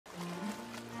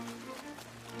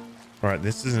All right,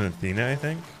 this is an Athena, I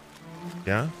think.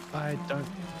 Yeah. I don't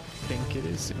think it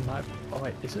is. It might. Oh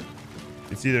wait, is it?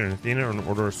 It's either an Athena or an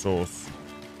Order of Souls.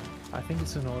 I think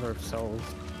it's an Order of Souls.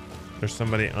 There's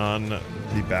somebody on the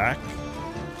back.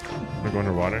 They're going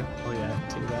underwater. Oh yeah, I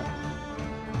see that.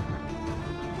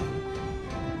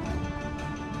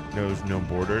 There's no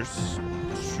borders.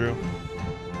 It's true.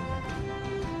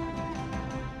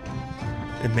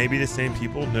 It may be the same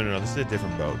people. No. This is a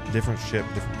different boat, different ship,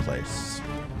 different place.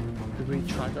 Did we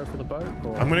try to go for the boat?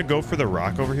 Or? I'm gonna go for the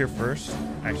rock over here first.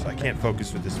 Actually, I can't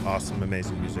focus with this awesome,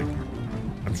 amazing music.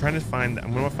 I'm trying to find.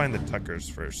 I'm gonna find the Tuckers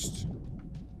first.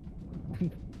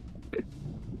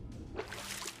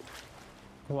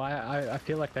 Well, I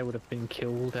feel like they would have been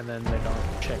killed and then they're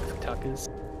gonna check for Tuckers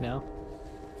now.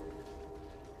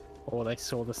 Or they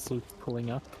saw the sloop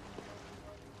pulling up.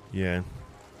 Yeah.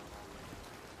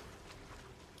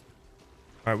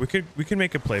 All right, we can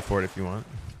make a play for it if you want.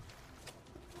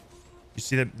 You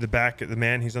see the back, the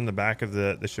man? He's on the back of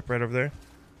the ship right over there.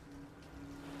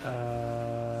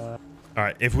 All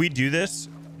right, if we do this,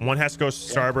 one has to go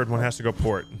starboard, one has to go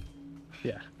port.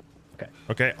 Yeah. Okay.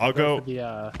 Okay, I'll go. For the,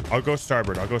 I'll go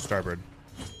starboard. I'll go starboard.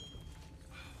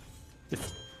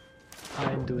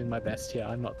 I'm doing my best here.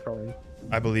 I'm not throwing.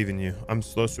 I believe in you. I'm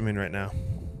slow swimming right now.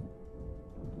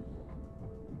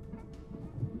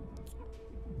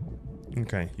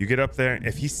 Okay, you get up there.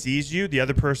 If he sees you, the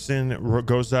other person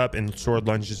goes up and sword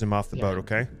lunges him off the boat,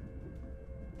 okay?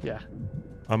 Yeah.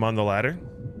 I'm on the ladder.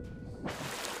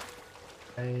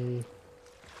 He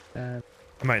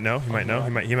might know. He might know.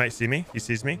 He might see me. He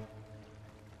sees me.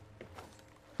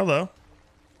 Hello.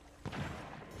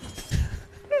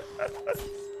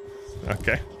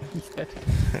 Okay.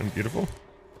 Beautiful.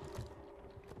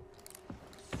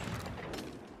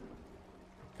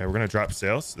 Okay, we're gonna drop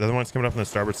sails. The other one's coming up on the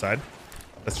starboard side.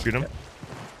 Let's shoot him.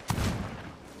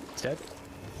 He's dead.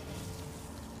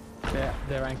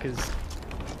 Their anchors.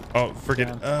 Oh, forget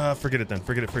it. Forget it then.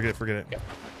 Forget it. Yep.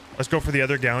 Let's go for the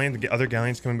other galleon. The other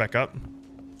galleon's coming back up.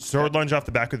 Sword lunge off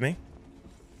the back with me.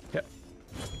 Yep.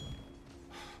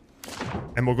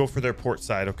 And we'll go for their port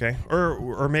side, okay?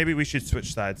 Or maybe we should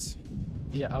switch sides.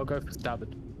 Yeah, I'll go for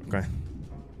starboard. Okay.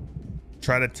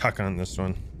 Try to tuck on this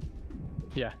one.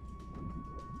 Yeah.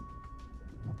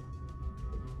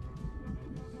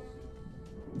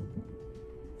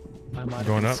 I might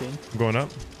going up. Seen. I'm going up.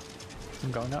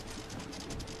 I'm going up.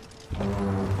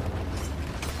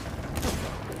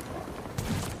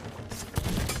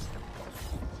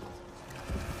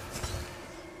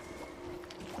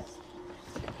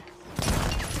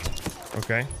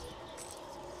 Okay.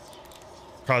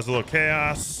 Cause a little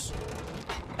chaos.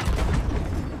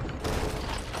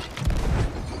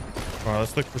 All right,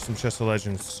 let's look for some chest of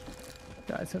legends.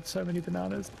 Guys have so many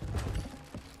bananas.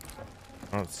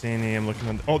 I don't see any. I'm looking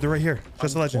on. Oh, they're right here.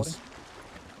 Chest of legends.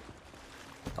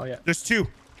 Oh yeah. There's two.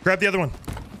 Grab the other one.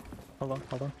 Hold on.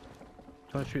 Do you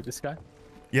want to shoot this guy?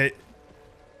 Yeah.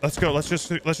 Let's go. Let's just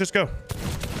go.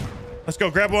 Let's go.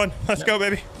 Grab one. Let's go,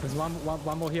 baby. There's one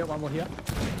more here. One more here.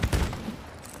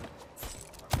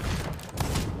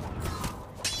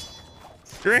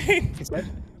 Green.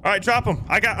 All right, drop him.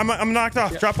 I'm knocked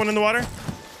off. Yep. Drop one in the water.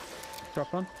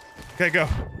 Drop one. Okay, go.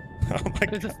 Oh my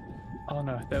god. Oh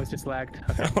no, that was just lagged.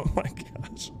 Okay. Oh my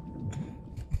gosh.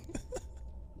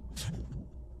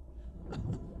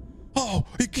 Oh,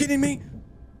 are you kidding me?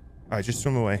 All right, just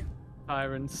swim away.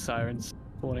 Sirens.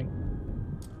 Warning.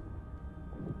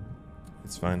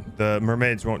 It's fine. The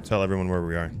mermaids won't tell everyone where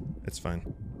we are. It's fine.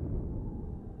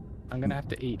 I'm gonna have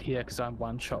to eat here because I'm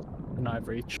one shot knife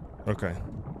reach. Okay.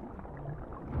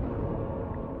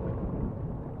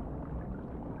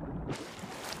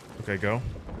 Okay, go.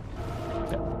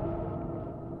 Yep.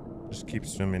 Just keep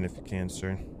swimming if you can,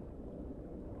 sir.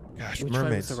 Gosh, Which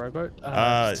mermaids. way was the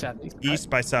rowboat? Southeast, east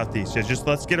by southeast. Yeah, just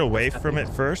let's get away from it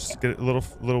first. Get a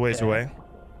little ways away.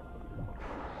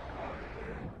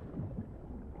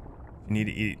 If you need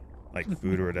to eat like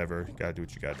food or whatever, you gotta do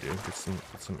what you gotta do. Get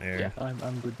some air. Yeah,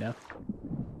 I'm good now.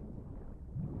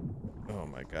 Oh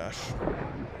my gosh.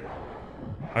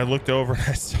 I looked over and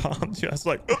I saw him too. I was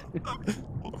like,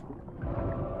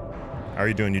 how are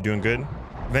you doing? You doing good?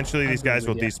 Eventually these guys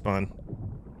will despawn.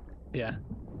 Yeah.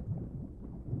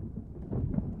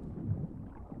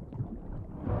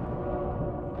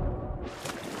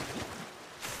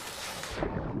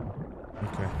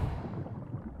 Okay.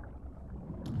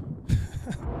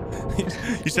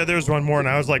 You said there was one more and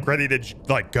I was like ready to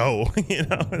like go. You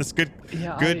know, it's good.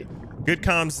 Yeah, good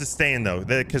comms to staying though,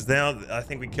 because now I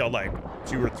think we killed like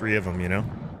 2 or 3 of them, you know.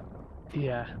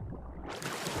 Yeah.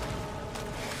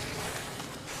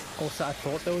 Also, I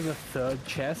thought there was a third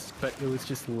chest, but it was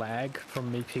just lag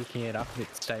from me picking it up and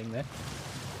it staying there.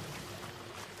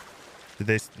 Did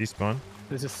they despawn?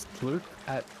 There's a sloop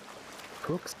at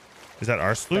Cook's. Is that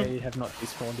our sloop? They have not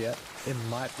despawned yet. It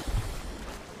might be.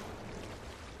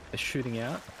 They're shooting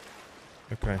out.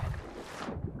 Okay.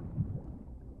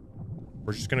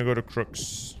 We're just gonna go to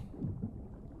Crooks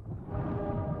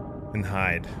and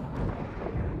hide.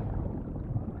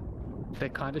 They're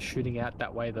kind of shooting out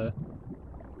that way though.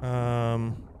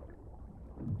 All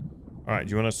right.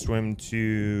 Do you want to swim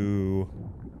to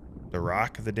the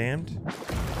Rock of the Damned?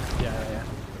 Yeah.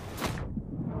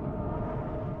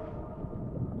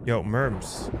 Yo,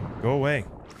 Merms, go away.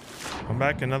 Come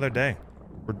back another day.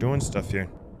 We're doing stuff here.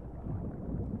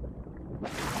 I'm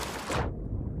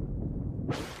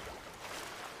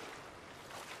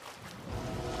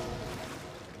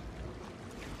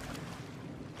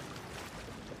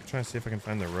trying to see if I can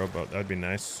find the rowboat. That would be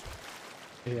nice.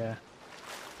 Yeah.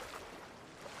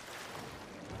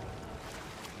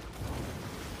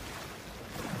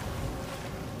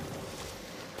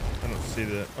 I don't see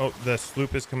the... Oh, the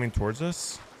sloop is coming towards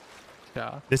us?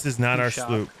 Shark. This is not Big our shark.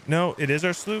 sloop. No, it is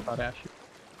our sloop. Not our ship.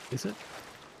 Is it?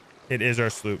 It is our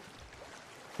sloop.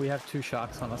 We have 2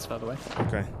 sharks on us, by the way.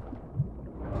 Okay.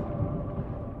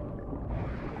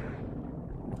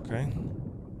 Okay.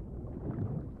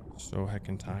 So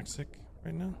heckin' toxic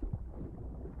right now.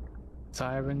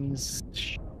 Sirens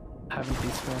haven't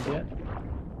despawned yet.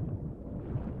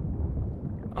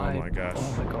 Oh my gosh.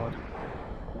 Oh my god.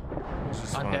 This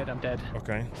is I'm fun. dead, I'm dead.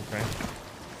 Okay, okay.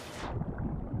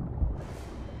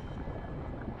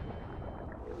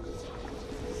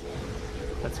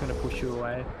 That's gonna push you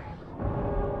away.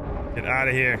 Get out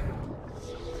of here.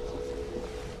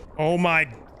 Oh my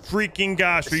freaking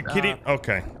gosh. Are you kidding?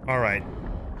 Okay. All right.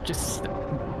 Just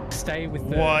stay with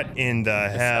the... What in the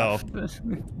hell? stuff.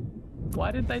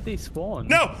 Why did they despawn?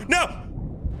 No, no.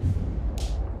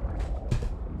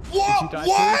 Whoa, you die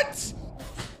what?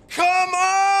 Come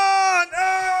on.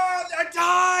 Oh, I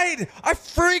died. I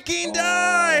freaking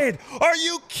died. Are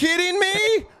you kidding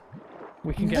me?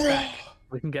 We can get back.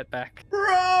 We can get back.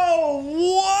 Bro,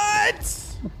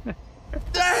 what?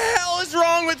 The hell is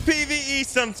wrong with PvE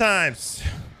sometimes?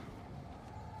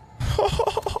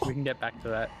 We can get back to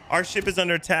that. Our ship is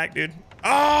under attack, dude.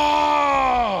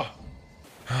 Oh!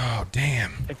 Oh,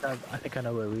 damn. I think I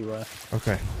know where we were.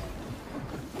 Okay.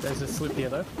 There's a sloop here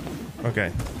though. Okay.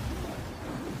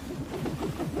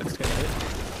 That's gonna hit.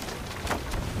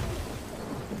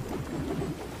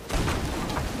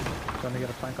 Gonna get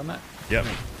a flank on that. Yep.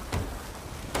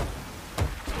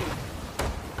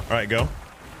 All right, go.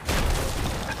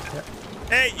 Yep.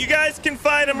 Hey, you guys can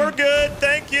fight him. We're good.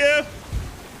 Thank you.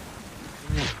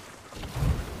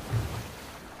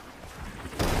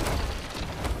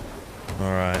 All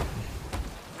right.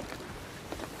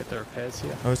 Get the repairs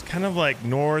here. I was kind of like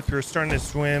north. We were starting to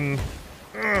swim.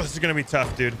 Ugh, this is gonna be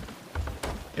tough, dude.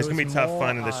 It's gonna be was tough more,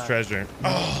 finding this treasure.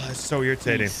 Oh, that's so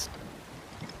irritating. East.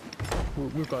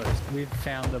 We've got it. We've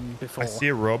found them before. I see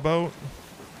a rowboat.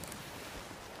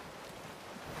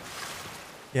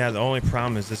 Yeah, the only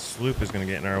problem is this sloop is gonna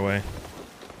get in our way.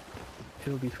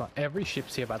 It'll be fine. Every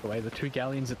ship's here, by the way. The 2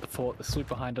 galleons at the fort, the sloop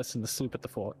behind us, and the sloop at the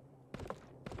fort.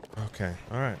 Okay,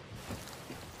 all right.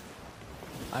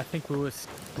 I think we were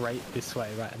straight this way,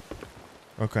 right?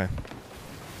 Okay.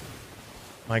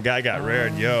 My guy got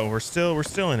rared. Yo, we're still in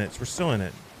it. We're still in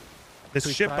it. This Should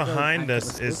we ship try to behind anchor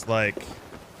us the is sloop? like, Do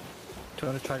you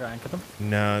want to try to anchor them?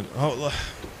 no. Oh,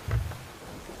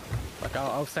 Like,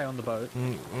 I'll stay on the boat.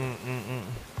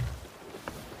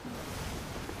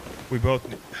 we both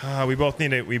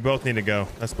need to go.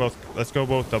 Let's go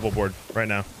both double board right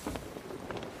now.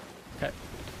 Okay.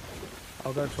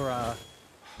 I'll go for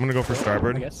I'm gonna go for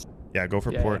starboard. I guess. Yeah, go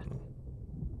for Yeah, port.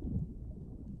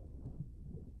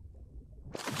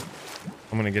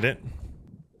 I'm gonna get it.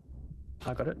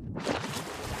 I got it.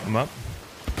 I'm up.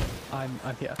 I'm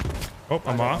here. Oh,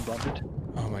 I'm off. Blundered.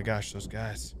 Oh my gosh, those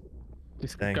guys.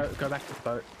 Just Dang. go back to the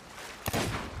boat.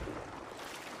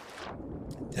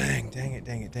 Dang it.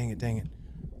 The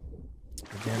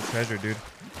damn treasure, dude.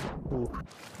 Ooh.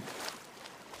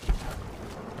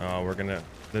 Oh,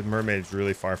 the mermaid's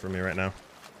really far from me right now.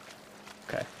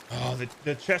 Okay. Oh,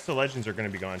 the chest of legends are gonna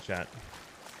be gone, chat.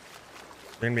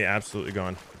 They're gonna be absolutely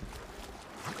gone.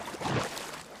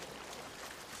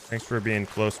 Thanks for being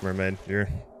close, mermaid. You're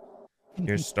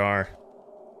a star.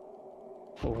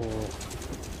 Oh.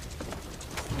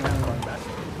 Now I'm going back.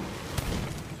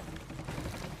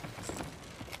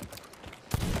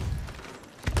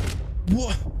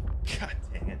 What? God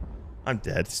dang it. I'm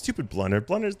dead. Stupid blunder.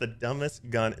 Blunder's the dumbest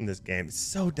gun in this game. It's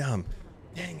so dumb.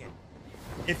 Dang it.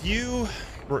 If you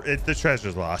The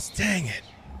treasure's lost. Dang it.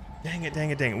 Dang it, dang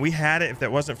it, dang it. We had it if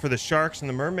that wasn't for the sharks and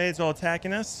the mermaids all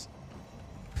attacking us.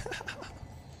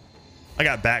 I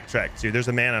got backtracked too. There's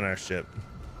a man on our ship.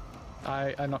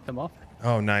 I knocked them off.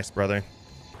 Oh, nice, brother.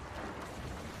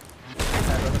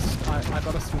 I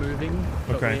got us moving,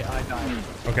 but Okay. I died.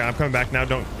 Okay, I'm coming back now.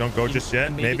 Don't go just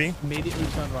yet. Maybe. Immediately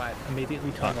turn right.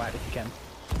 Immediately turn right if you can.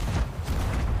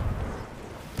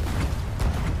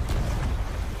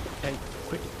 Okay,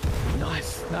 quick.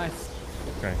 Nice, nice.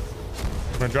 Okay.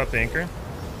 I'm gonna drop the anchor.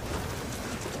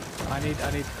 I need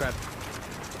to grab.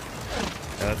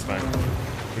 Yeah, that's fine.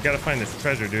 We gotta find this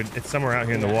treasure, dude. It's somewhere out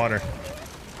here in the water.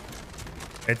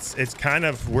 It's kind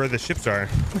of where the ships are.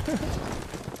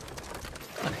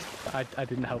 I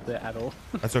didn't help there at all.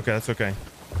 That's okay. That's okay.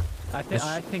 I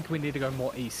think we need to go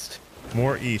more east.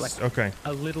 More east. Like, okay.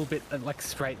 A little bit, like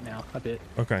straight now, a bit.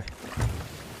 Okay.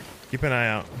 Keep an eye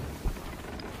out.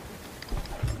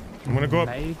 I'm gonna go up.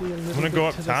 Maybe a little I'm gonna go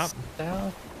up to the top.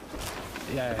 south.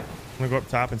 Yeah. I'm gonna go up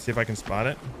top and see if I can spot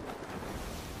it.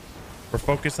 We're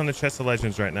focused on the chest of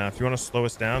legends right now. If you want to slow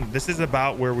us down, this is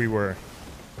about where we were.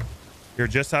 You're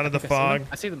just out of the fog.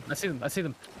 I see them. I see them. I see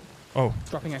them. Oh.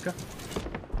 Dropping anchor.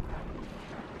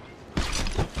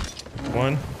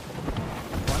 One.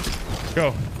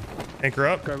 Go. Anchor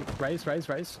up. Go. Raise. Raise.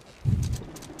 Raise.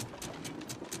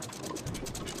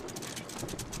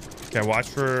 Okay, watch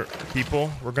for people.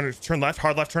 We're gonna turn left,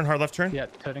 hard left turn, hard left turn. Yeah,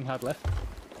 turning hard left.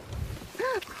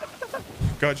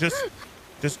 Go,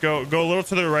 just go a little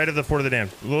to the right of the Fort of the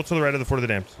Damned. A little to the right of the Fort of the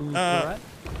Damned.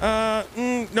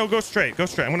 No, go straight. Go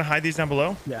straight. I'm gonna hide these down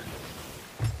below. Yeah.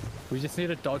 We just need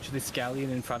to dodge this galleon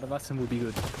in front of us and we'll be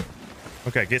good.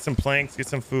 Okay, get some planks, get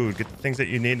some food, get the things that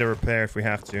you need to repair if we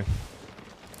have to.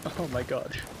 Oh my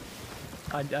god.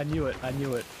 I knew it. I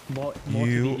knew it. More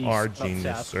You to the east, are not genius,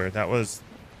 south. sir. That was.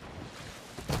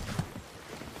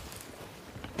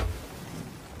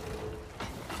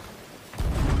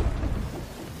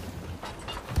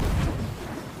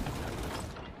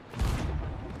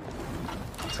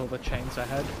 That's all the chains I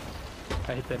had.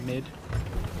 I hit their mid.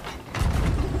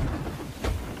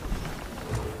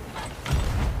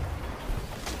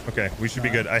 Okay, we should be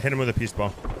good. I hit him with a peace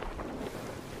ball.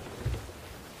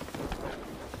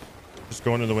 Just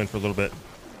go into the wind for a little bit.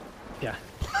 Yeah.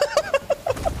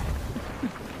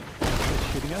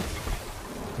 Shooting us.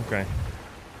 Okay.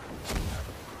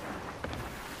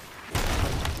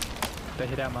 They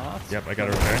hit our mast. Yep, I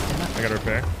gotta repair. I gotta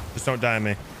repair. Just don't die on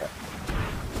me.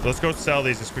 So let's go sell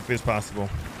these as quickly as possible.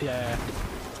 Yeah.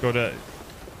 Let's go to.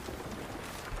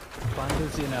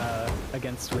 Blunder's in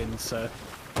against wind, so.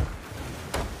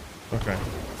 Okay.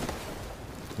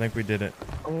 I think we did it.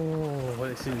 Oh,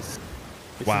 this is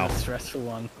Wow. a stressful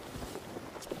one.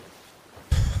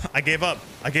 I gave up.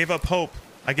 I gave up hope.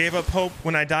 I gave up hope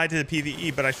when I died to the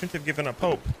PvE, but I shouldn't have given up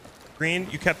hope. Green,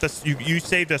 you kept us. You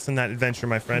saved us in that adventure,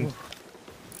 my friend.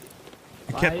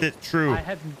 You kept it true.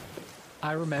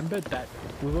 I remembered that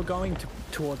we were going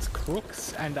towards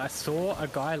Crooks, and I saw a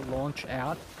guy launch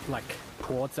out like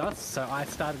towards us, so I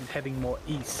started heading more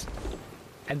east.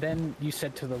 And then you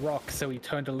said to the rock, so we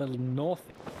turned a little north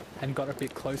and got a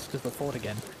bit close to the fort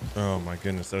again. Oh my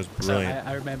goodness, that was brilliant. So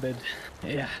I remembered.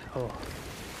 Yeah. Oh.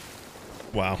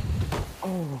 Wow.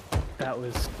 Oh, that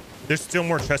was. There's still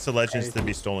more chest of legends to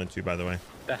be stolen too, by the way.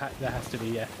 There has to be,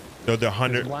 yeah. Though the There's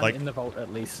 100, one like, in the vault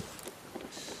at least.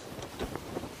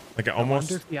 like I I almost.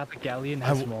 wonder if the other galleon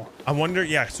has more. I wonder.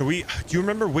 Yeah. So do you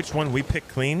remember which one we picked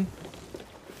clean?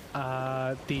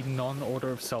 The non-order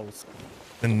of souls.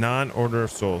 The non-order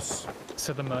of souls.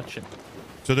 So the merchant.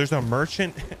 So there's a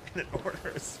merchant and an order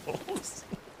of souls.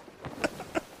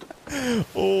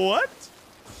 What?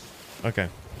 Okay.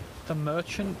 The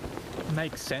merchant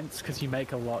makes sense because you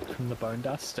make a lot from the bone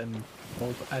dust and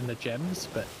the gems,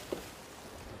 but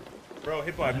Bro,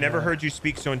 Hippo, I've never heard you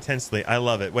speak so intensely. I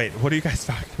love it. Wait, what are you guys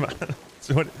talking about?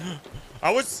 So what, I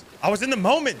was in the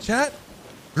moment, chat.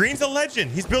 Green's a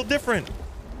legend. He's built different.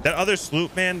 That other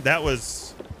sloop, man,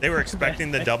 they were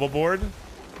expecting the double board.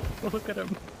 look at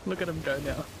him go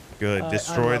now. Good. I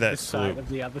Destroy love that this side sloop. of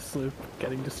the other sloop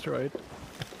getting destroyed.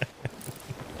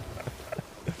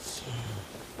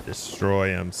 Destroy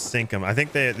him. Sink him. I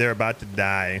think they're about to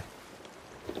die.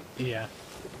 Yeah.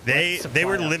 They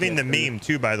were supply living the up here, meme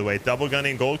too, by the way. Double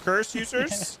gunning gold curse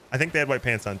users. I think they had white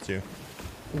pants on too.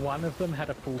 One of them had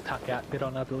a full tuck outfit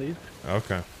on, I believe.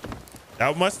 Okay.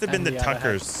 That must have been And the other had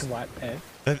Tuckers. white pants.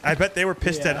 I bet they were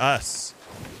pissed at Yeah. us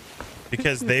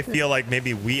because they feel like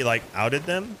maybe we like outed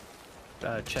them.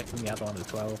 Checking the other one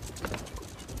as well.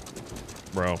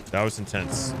 Bro, that was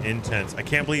intense. Intense. I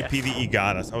can't believe Yes. PvE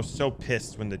got us. I was so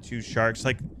pissed when the two sharks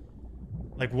like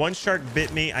Like one shark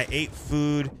bit me. I ate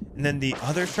food, and then the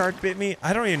other shark bit me.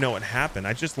 I don't even know what happened.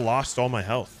 I just lost all my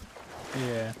health.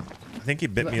 Yeah. I think he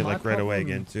bit me like right away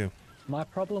again too. My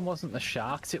problem wasn't the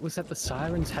sharks. It was that the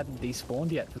sirens hadn't despawned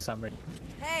yet for some reason.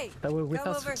 Hey, They were with come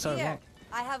us over for so here. long.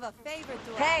 I have a favor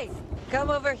to ask. Hey,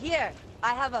 come over here.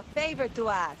 I have a favor to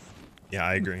ask. Yeah,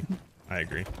 I agree. I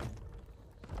agree.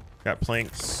 Got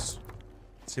planks.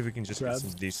 Let's see if we can just get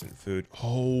some decent food.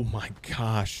 Oh my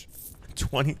gosh.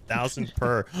 20,000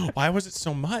 per. Why was it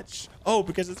so much? Oh,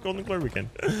 because it's Golden Glory weekend.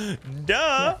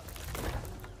 Duh.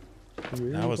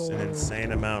 That was an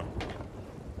insane amount.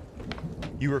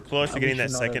 You were close to getting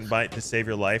that second bite to save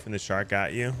your life and the shark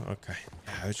got you? Okay.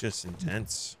 Yeah, it was just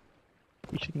intense.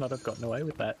 We should not have gotten away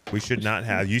with that. We should not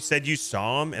have. You said you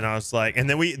saw him and I was like, and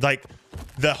then we like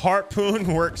the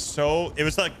harpoon worked so it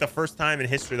was like the first time in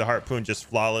history the harpoon just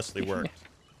flawlessly worked.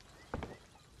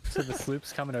 So the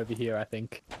sloop's coming over here, I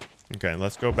think. Okay,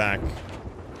 let's go back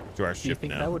to our Do you ship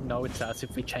think now. they would know it's us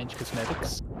if we change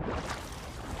cosmetics?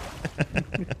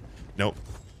 Nope.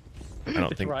 I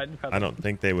don't think. Right in front I of don't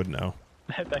think they would know.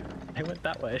 they went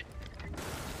that way.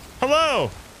 Hello.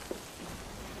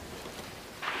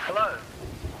 Hello.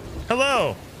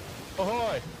 Hello.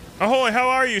 Ahoy. Ahoy. How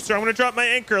are you, sir? I'm gonna drop my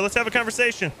anchor. Let's have a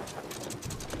conversation.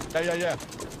 Yeah.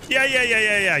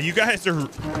 Yeah. You guys are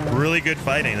really good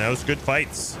fighting. That was good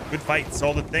fights. Good fights.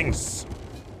 All the things.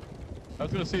 I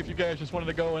was gonna see if you guys just wanted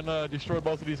to go and destroy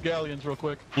both of these galleons real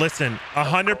quick. Listen,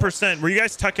 100%. Were you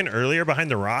guys tucking earlier behind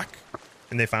the rock,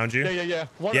 and they found you? Yeah.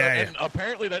 And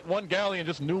apparently that one galleon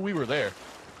just knew we were there.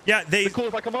 Yeah, they. Is it cool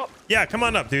if I come up? Yeah, come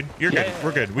on up, dude. You're good. Yeah,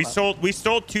 We're good. We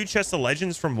stole 2 chests of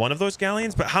legends from one of those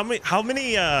galleons, but how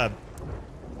many have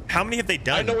they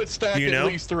done? I know it's stacked Do you know?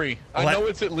 at least 3. I know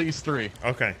it's at least 3.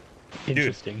 Okay.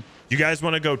 Interesting. Dude, you guys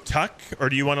want to go tuck, or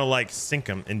do you want to like sink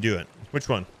them and do it? Which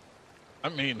one? I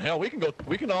mean, hell, we can do a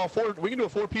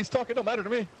 4-piece tuck. It don't matter to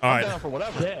me. All I'm right. down for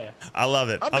whatever. Yeah. I love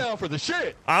it. I'm down for the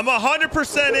shit. I'm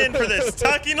 100% in for this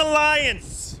tucking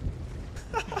alliance.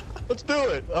 Let's do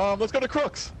it. Let's go to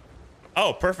Crooks.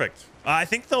 Oh, perfect. I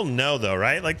think they'll know though,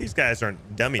 right? Like these guys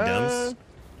aren't dummy dumbs.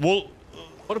 Well,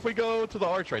 what if we go to the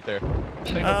arch right there?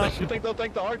 You think they'll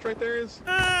think the arch right there is?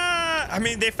 I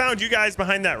mean, they found you guys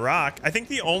behind that rock. I think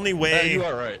the only way. You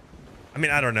are right. I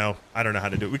mean, I don't know. I don't know how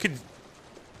to do it. We could.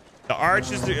 The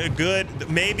arch is a good.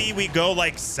 Maybe we go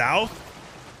like south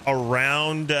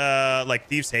around like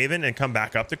Thieves Haven and come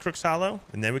back up to Crooks Hollow,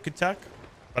 and then we could tuck.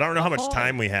 But I don't know how much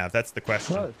time we have. That's the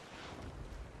question. Close.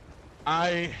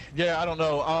 I don't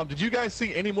know. Did you guys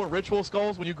see any more ritual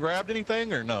skulls when you grabbed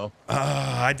anything or no?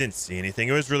 I didn't see anything.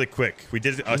 It was really quick. We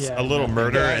did a Yeah, little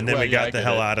murder, Yeah, and then well, we yeah, got I the get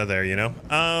hell it. out of there. You know.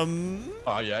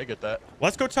 Oh yeah, I get that.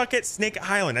 Let's go tuck at Snake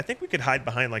Island. I think we could hide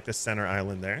behind like the center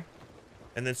island there,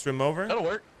 and then swim over. That'll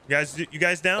work. You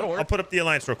guys down? That'll work. I'll put up the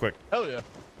alliance real quick. Hell yeah.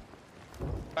 All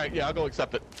right, yeah, I'll go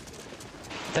accept it.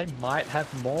 They might have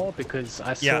more because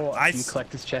I saw Yeah, a few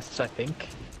collector's chests, I think.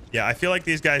 Yeah, I feel like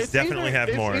these guys definitely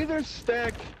have more.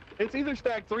 It's either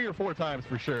stacked 3 or 4 times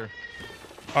for sure.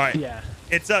 All right. Yeah.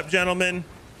 It's up, gentlemen.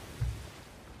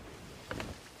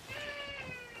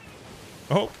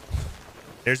 Oh,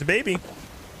 there's a baby.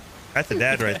 That's the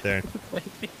dad right there.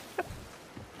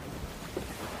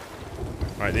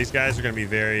 All right, these guys are going to be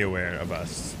very aware of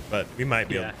us, but we might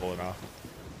be able to pull it off.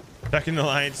 Tucking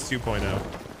Alliance 2.0.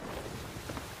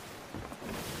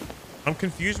 I'm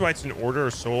confused why it's an Order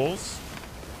of Souls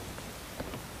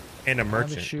and a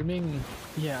merchant. I'm assuming.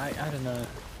 Yeah, I don't know.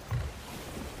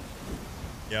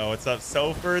 Yo, what's up,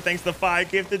 Sofer? Thanks for the 5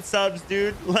 gifted subs,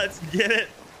 dude. Let's get it.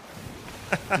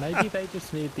 Maybe they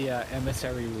just need the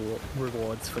emissary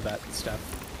rewards for that stuff.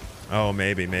 Oh,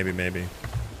 maybe.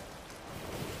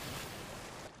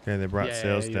 Okay, they brought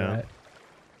sales you're down. Right.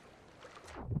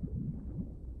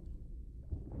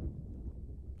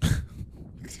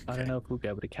 I don't know if we'll be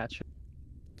able to catch it.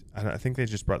 I think they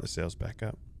just brought the sails back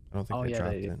up. I don't think they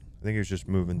dropped it. I think it was just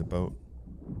moving the boat.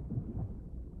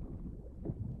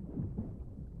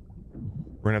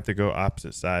 We're gonna have to go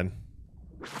opposite side.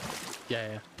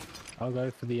 Yeah. I'll go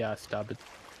for the starboard.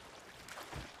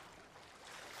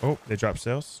 Oh, they dropped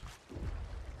sails.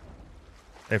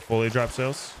 They fully dropped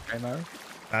sails. Ramo.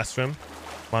 Fast swim.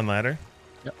 One ladder.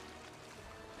 Yep.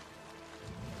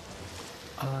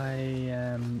 I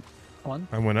am on.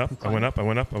 I went up.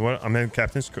 I'm in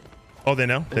captain's. Oh, they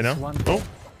know. They know. Oh.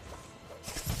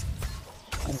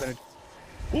 I'm gonna.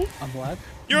 I'm alive.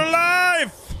 You're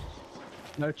alive.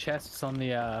 No chests on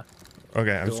the.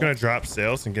 Okay, I'm just gonna drop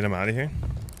sails and get them out of here.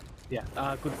 Yeah.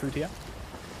 Good food here.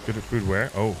 Good food where?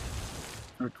 Oh.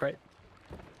 Food crate.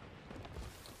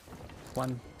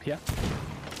 One here.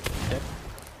 Dead.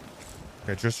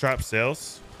 Okay, just drop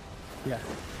sails. Yeah.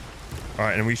 All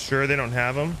right, and we sure they don't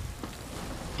have them?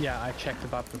 Yeah, I checked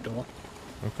above the door.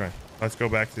 Okay, let's go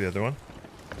back to the other one.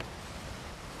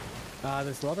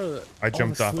 There's a lot of. I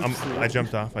jumped off. slip I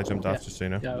jumped off. I jumped off, Yeah. just so you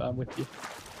know. Yeah, I'm with you.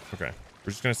 Okay,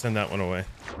 we're just gonna send that one away.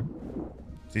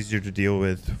 It's easier to deal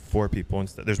with 4 people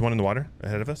instead. There's one in the water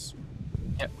ahead of us.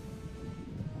 Yep.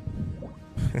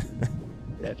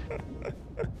 Dead.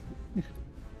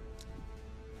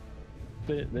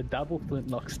 The double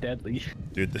flintlock's deadly.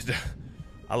 Dude,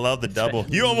 I love the double.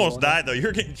 You almost died though.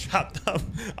 You're getting chopped up.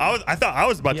 I thought I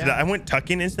was about to die. I went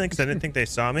tucking instantly because I didn't think they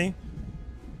saw me.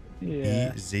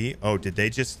 Yeah. EZ. Oh, did they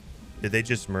just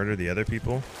murder the other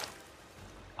people?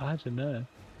 I don't know.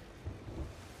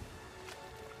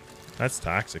 That's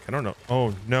toxic. I don't know.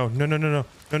 Oh no,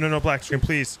 black screen,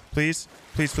 please, please,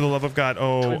 please, for the love of God.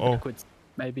 Oh. Backwards,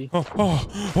 maybe. Oh,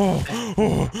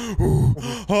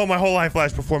 my whole life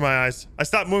flashed before my eyes. I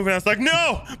stopped moving. I was like,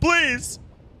 no, please.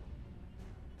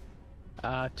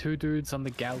 2 dudes on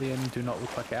the galleon do not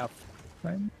look like our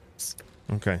friends.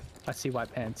 Okay. I see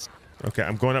white pants. Okay,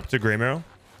 I'm going up to Grey Marrow.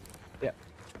 Yep.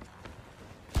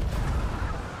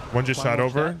 One just shot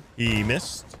launched over. out. He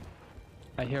missed.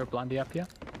 I hear a blondie up here.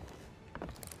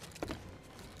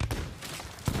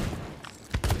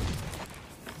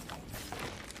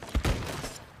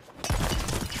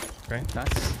 Okay.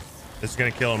 Nice. This is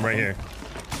gonna kill him right here.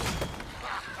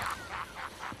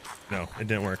 No, it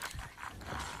didn't work.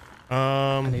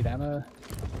 I need ammo.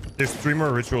 There's 3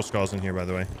 more ritual skulls in here, by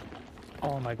the way.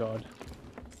 Oh my god.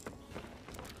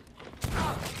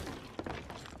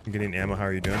 I'm getting ammo. How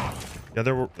are you doing?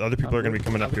 The other people are gonna be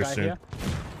coming up here Guy soon. here.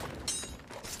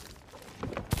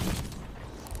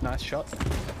 Nice shot.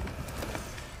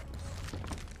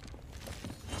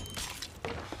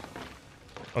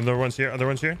 Other ones here. Other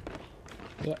ones here.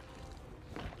 Yep.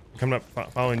 Coming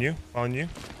up. Following you. Following you.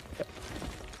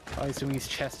 Oh, he's doing his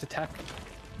chest attack.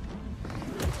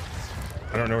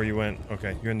 I don't know where you went.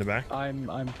 Okay, you're in the back.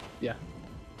 Yeah.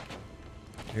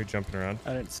 You're jumping around.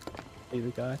 I don't see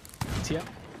the guy. It's here.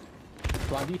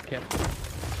 Blondie, careful.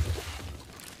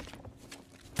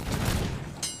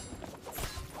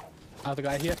 Other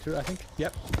guy here too, I think.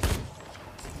 Yep.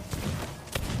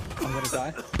 I'm gonna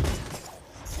die.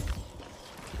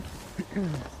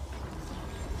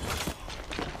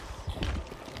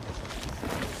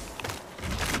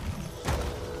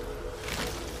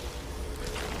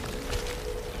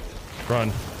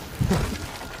 Run.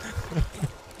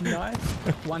 Nice.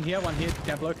 One here,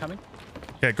 down below coming.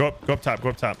 Okay, go up top. Go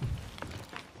up top.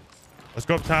 Let's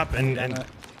go up top and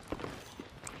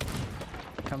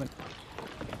Coming.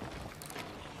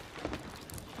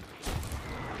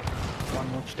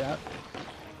 One launched out.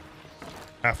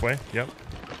 halfway. Yep.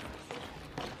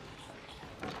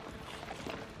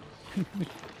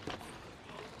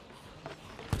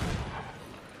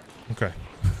 Okay.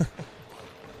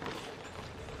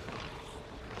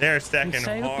 They're stacking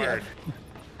hard.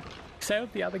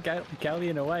 Sailed the other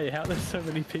galleon away. How there's so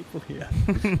many people here?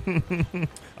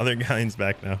 Other galleon's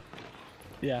back now.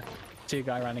 Yeah. See a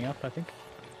guy running up, I think.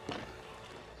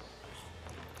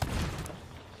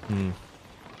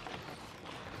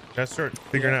 Gotta start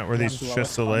figuring out where these one's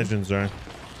chests of lowest legends are.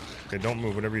 Okay, don't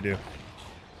move. Whatever you do.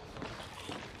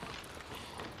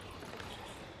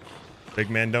 Big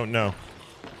man don't know.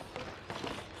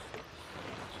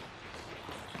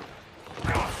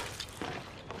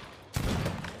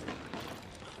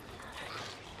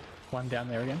 One down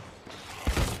there again.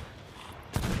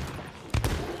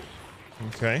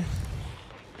 Okay.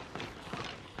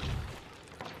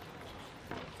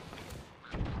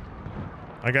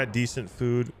 I got decent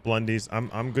food, blundies.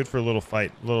 I'm good for a little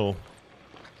fight. I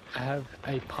have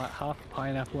a half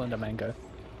pineapple and a mango.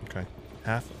 Okay.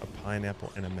 Half a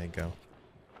pineapple and a mango.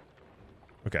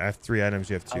 Okay, I have 3 items.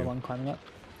 You have 2. Other one climbing up.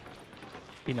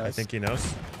 He knows. I think he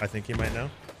knows. I think he might know.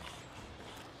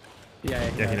 Yeah,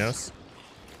 He knows.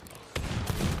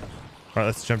 All right,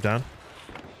 let's jump down.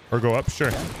 Or go up. Sure.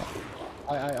 Yeah.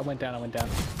 I went down.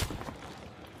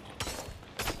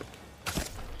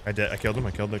 I did. I killed him.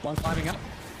 I killed the... One climbing up.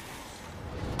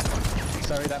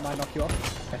 Sorry, that might knock you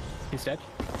off. Okay, he's dead.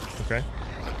 Okay.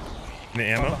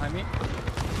 Any One ammo? behind me.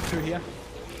 2 here.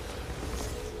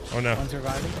 Oh, no. One's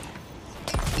reviving.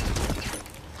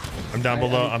 I'm down I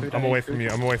below. need food, I'm I away need from food. you.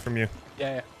 I'm away from you.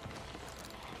 Yeah.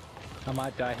 I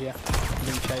might die here. I'm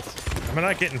being chased. Am I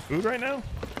not getting food right now?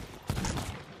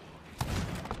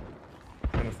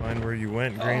 Trying to find where you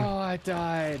went, Green. Oh, I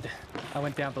died. I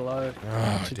went down below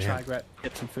Oh, to damn. try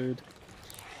get some food.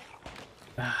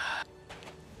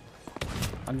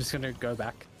 I'm just gonna go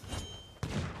back.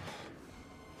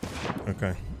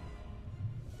 Okay.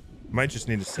 Might just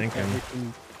need to sink him.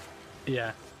 Everything.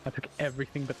 Yeah, I took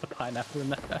everything but the pineapple in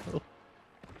that battle.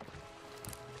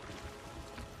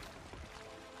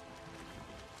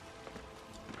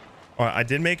 Oh, I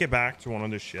did make it back to one of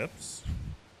the ships.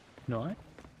 No.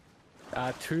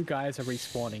 Two guys are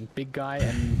respawning. Big guy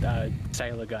and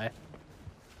sailor guy.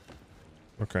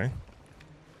 Okay.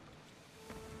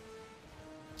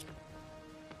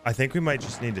 I think we might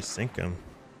just need to sink him.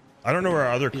 I don't know where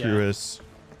our other crew is.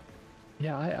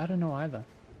 Yeah, I don't know either.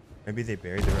 Maybe they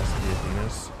buried the rest of the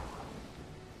Athenas.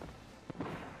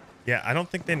 Yeah, I don't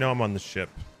think they know I'm on the ship.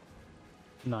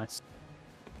 Nice.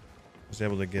 I was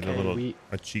able to get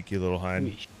a cheeky little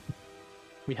hide.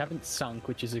 We haven't sunk,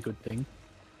 which is a good thing.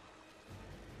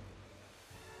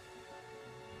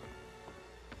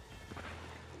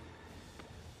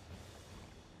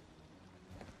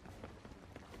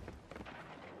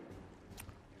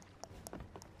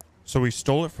 So we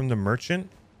stole it from the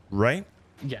merchant, right?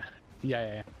 Yeah.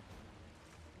 Yeah.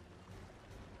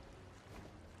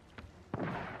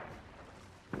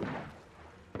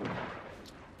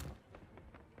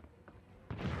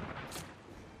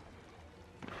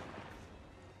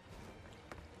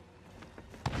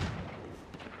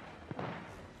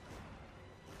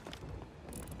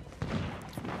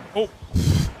 Oh.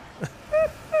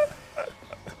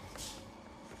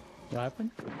 What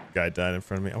happened? Guy died in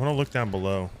front of me. I want to look down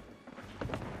below.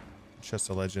 Chest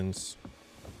of Legends.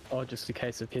 Oh, just a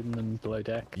case of hidden them below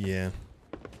deck. Yeah.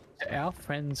 Our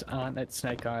friends aren't at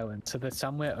Snake Island, so they're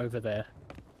somewhere over there.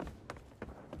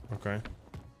 Okay.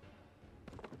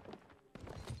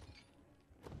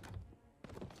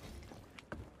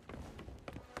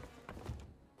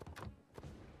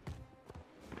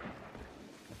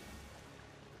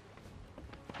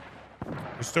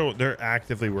 They're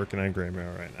actively working on Grey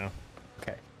Marrow right now.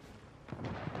 Okay.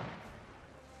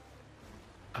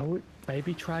 I would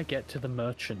maybe try get to the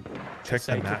merchant. Check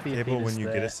the map table when you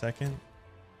get a second.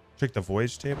 Check the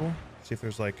voyage table. See if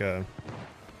there's like a...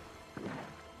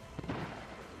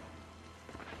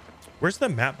 Where's the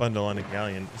map bundle on a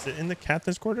galleon? Is it in the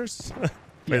captain's quarters?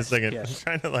 Wait a second. Yes. I'm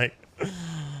trying to like...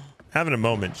 having a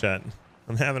moment, chat.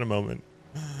 I'm having a moment.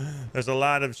 There's a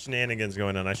lot of shenanigans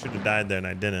going on. I should have died there and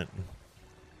I didn't.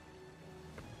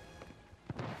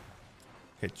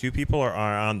 Okay, 2 people are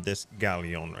on this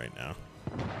galleon right now.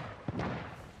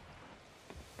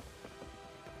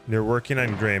 They're working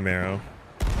on Grey Marrow.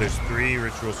 There's 3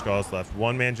 ritual skulls left.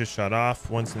 1 man just shot off.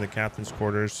 1's in the captain's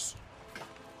quarters.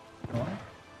 What?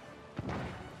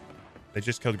 They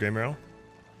just killed Grey Marrow.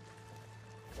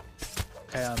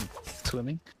 Okay,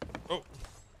 swimming. Oh.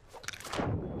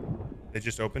 They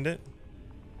just opened it.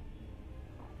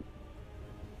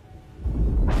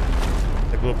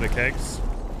 They blew up the kegs.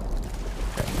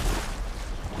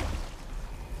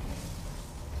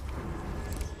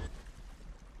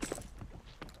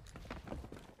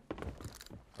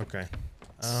 Okay.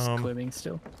 Swimming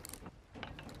still.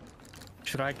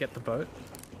 Should I get the boat?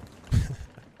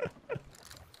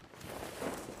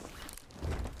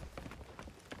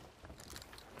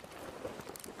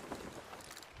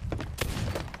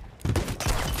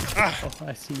 Oh,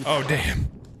 I see. Oh, damn.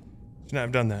 Should not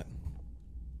have done that.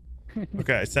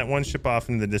 Okay, I sent one ship off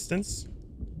into the distance.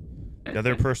 The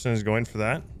other person is going for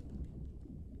that.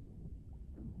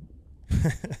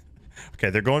 Okay,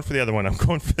 they're going for the other one. I'm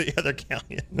going for the other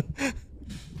galleon.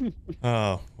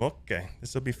 Oh, okay.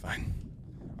 This will be fine.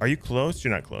 Are you close?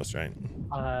 You're not close, right?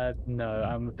 No,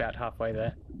 I'm about halfway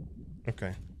there.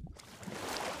 Okay.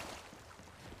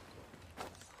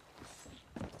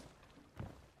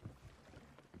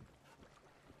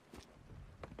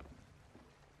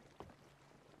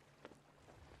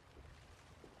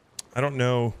 I don't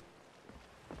know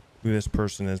who this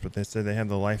person is, but they said they have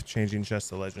the life-changing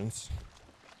chest of legends.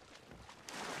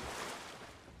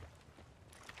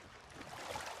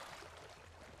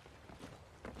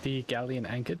 The galleon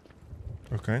anchored.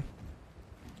 Okay.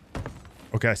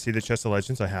 Okay, I see the chest of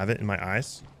legends. I have it in my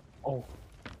eyes. Oh.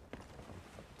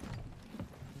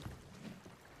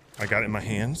 I got it in my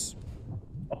hands.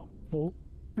 Oh.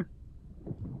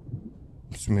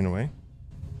 Swimming away.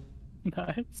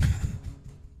 Nice.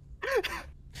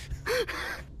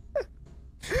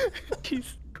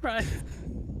 Jesus Christ.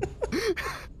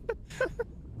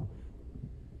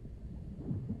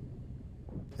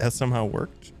 That somehow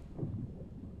worked.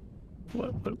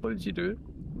 What did you do?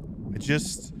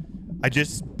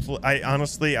 I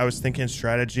honestly, I was thinking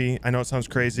strategy. I know it sounds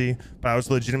crazy, but I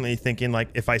was legitimately thinking like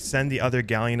if I send the other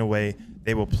galleon away,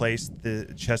 they will place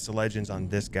the chest of legends on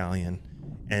this galleon.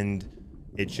 And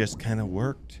it just kind of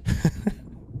worked.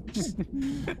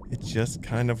 It just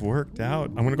kind of worked out.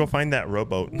 I'm going to go find that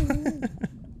rowboat.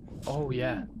 Oh,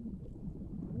 yeah.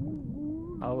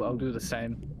 I'll do the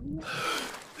same.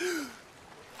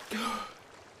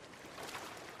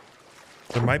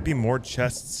 There might be more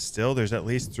chests still. There's at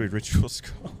least 3 ritual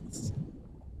skulls.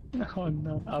 Oh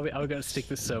no. Are we going to stick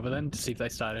this server then to see if they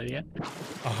start it again?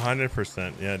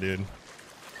 100%. Yeah, dude.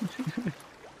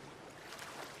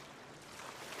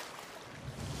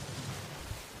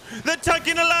 The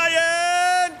Tucking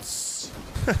Alliance!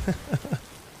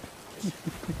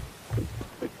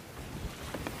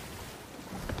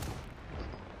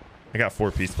 I got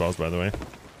 4 peace balls, by the way.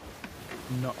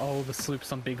 No. Oh, the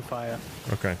sloop's on big fire.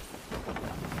 Okay.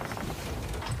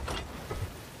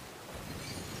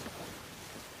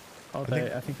 Oh,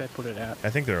 I think they put it out. I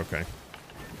think they're okay.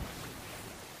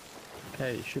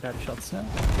 Okay, you should have shots now.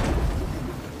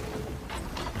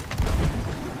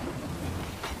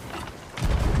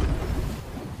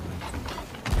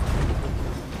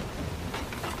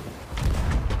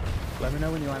 Let me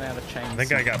know when you run out of chains. I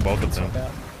think I got both of them.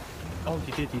 Oh,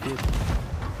 you did.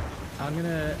 I'm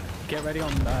gonna get ready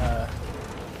on.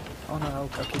 Oh no, I'll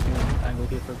keep you angled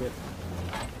here for a bit.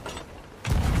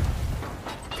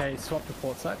 Okay, swap to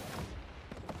port side.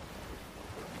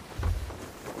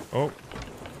 Oh,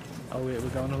 Oh, we're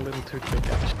going a little too quick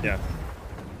actually. yeah.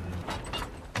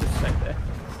 Just stay there.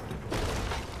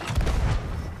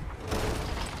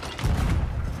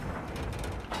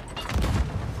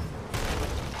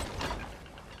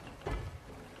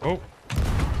 Oh, I'm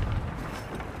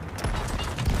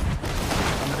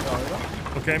gonna go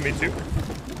over. okay, me too.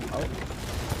 Oh,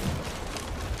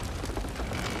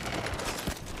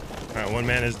 All right, one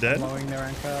man is dead. I'm lowering their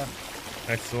anchor.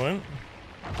 Excellent.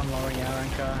 I'm lowering our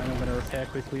anchor and I'm gonna repair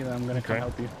quickly, then I'm gonna come Okay.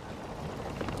 help you.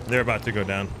 They're about to go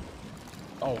down.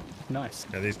 Oh, nice.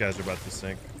 Yeah, these guys are about to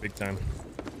sink big time.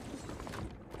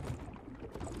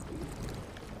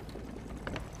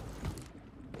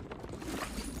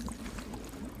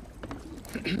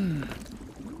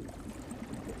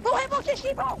 Bro,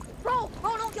 HitboTC, bro! Bro,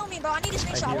 don't kill me, bro. I need a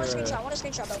screenshot. I want a hear, screenshot. I want a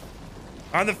screenshot,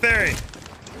 bro. On the ferry.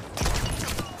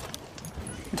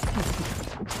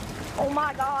 Oh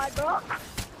my god, bro.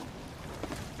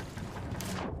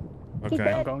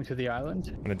 Okay, I'm going to the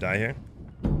island. I'm gonna die here.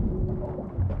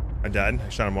 I died. I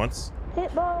shot him once.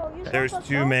 Hitbo, you There's suck,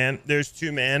 2 bro. man. There's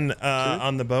 2 man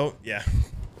on the boat. Yeah.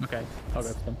 Okay, I'll go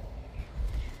for them.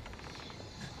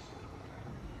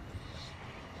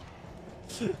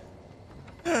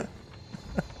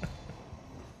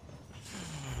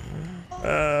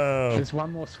 Oh. There's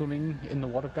one more swimming in the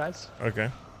water, guys. Okay.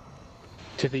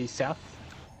 To the south.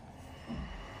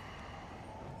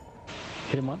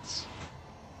 Hit him once.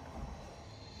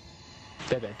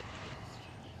 They're dead.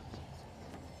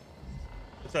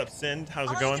 What's up, Sind?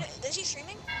 How's it Oh, going? is he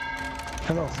streaming?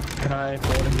 Hello. Can I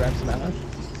board and grab some ammo?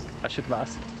 I should have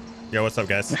asked. Yo, what's up,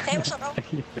 guys? Hey, what's up, bro?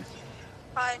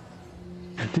 Hi.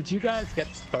 Did you guys get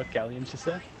both galleons just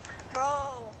there?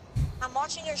 Bro, I'm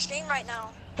watching your stream right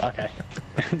now. Okay.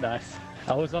 Nice.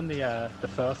 I was on the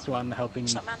first one helping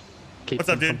What's up, man? keep What's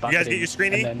up, them dude? from You guys get bucketing, your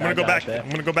screening? and I'm then gonna go I back. died I'm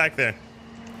gonna go back there.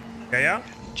 Okay, yeah?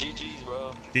 GG's,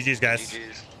 bro. GG's, guys.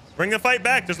 GG's. Bring the fight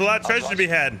back. There's a lot of treasure to be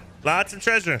had. Lots of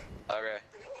treasure. Okay.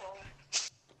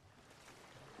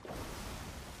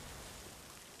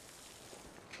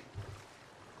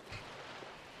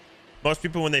 Most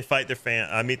people, when they fight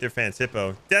their meet their fans,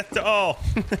 Hippo. Death to all.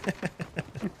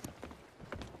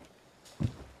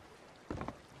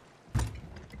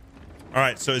 All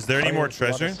right. So, is there any Oh, more there's a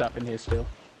lot of treasure? stuff in here still.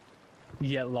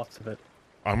 Yeah, lots of it.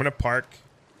 I'm gonna park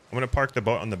the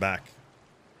boat on the back.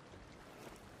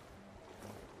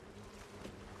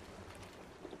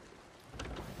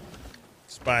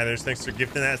 Spiders, thanks for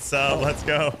gifting that sub. Let's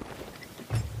go.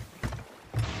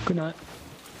 Good night.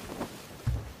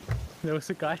 There was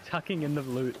a guy tucking in the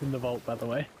loot in the vault, by the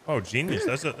way. Oh, genius.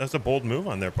 That's a bold move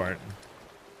on their part.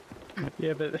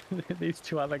 Yeah, but these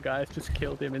 2 other guys just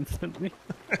killed him instantly.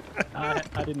 I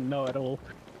didn't know at all.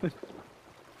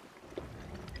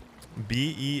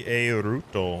 BEA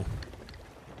Ruto.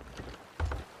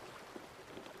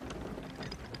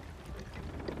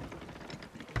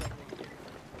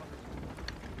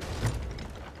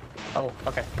 Oh,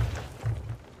 okay.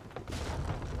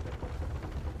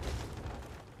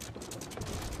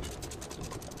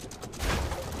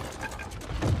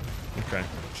 Okay.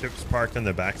 Ship's parked on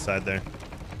the backside there.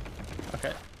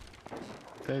 Okay.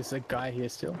 There's a guy here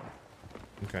still.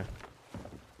 Okay.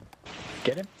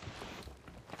 Get him?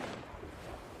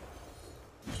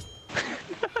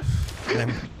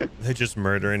 They're just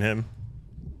murdering him.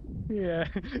 Yeah.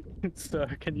 So,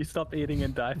 can you stop eating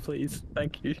and die, please?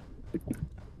 Thank you.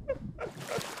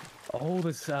 Oh,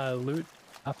 there's loot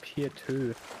up here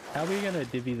too. How are we gonna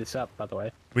divvy this up, by the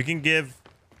way? We can give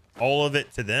all of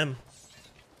it to them.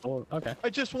 Oh, okay. I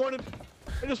just wanted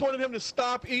him to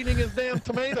stop eating his damn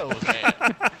tomatoes, man.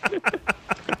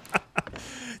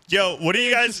 Yo, what do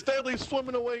you Just guys? steadily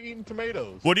swimming away eating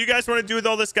tomatoes. What do you guys want to do with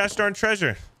all this gosh darn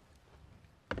treasure?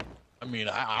 I mean,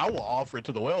 I will offer it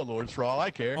to the whale lords for all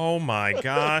I care. Oh my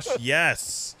gosh,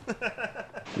 yes.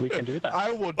 We can do that.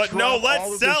 I will. But no, drop all let's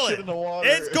of this sell shit it. in the water.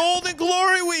 It's Golden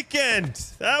Glory weekend.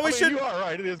 I We mean, should. You are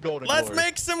right. It is golden. Let's glory.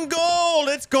 make some gold.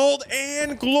 It's gold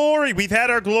and glory. We've had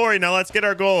our glory. Now let's get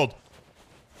our gold.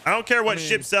 I don't care what I mean,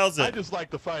 ship sells I it. just like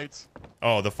the fights.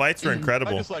 Oh, the fights were I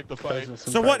incredible. just like the fight. Those are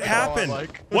some So what great- happened? all I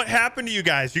like. What happened to you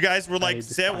guys? You guys were like need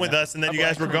to sent find with out. us, and then Hi, you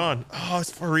guys were Black gone. Oh, it's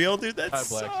for real, dude. That Hi,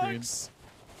 Black Screen. sucks.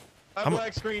 I'm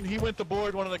black screen. He went to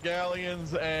board one of the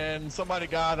galleons, and somebody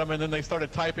got him, and then they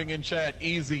started typing in chat,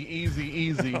 "Easy, easy,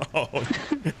 easy." Oh,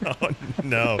 oh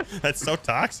no, that's so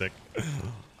toxic.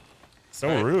 So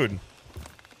Right. rude.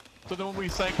 So then when we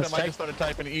sank them, I just started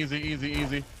typing "easy, easy,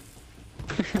 easy."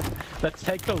 Let's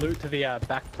take the loot to the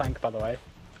back plank, by the way,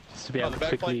 just to be Oh, able the to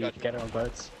back plank, quickly gotcha. get on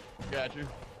boats. Got you.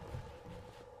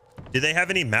 Did they have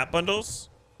any map bundles?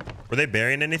 Were they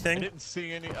burying I anything? didn't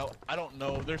see any. Oh, I don't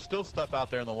know. There's still stuff out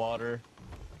there in the water.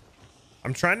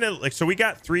 I'm trying to like. So we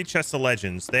got 3 chests of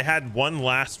legends. They had one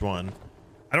last one.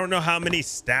 I don't know how many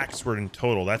stacks were in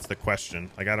total. That's the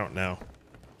question. Like I don't know.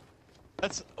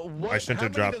 That's what. I shouldn't how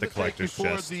have many dropped does the it take collector's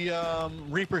before chest. the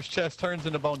Reaper's chest turns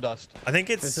into bone dust? I think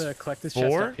it's There's a collector's 4.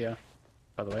 chest up here,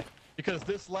 by the way. Because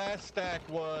this last stack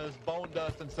was bone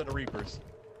dust instead of Reapers.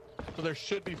 So there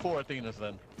should be 4 Athenas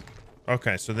then.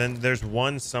 Okay, so then there's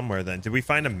one somewhere then. Did we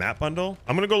find a map bundle?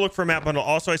 I'm gonna go look for a map bundle.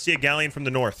 Also, I see a galleon from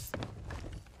the north.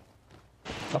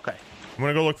 Okay. I'm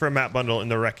gonna go look for a map bundle in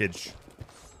the wreckage.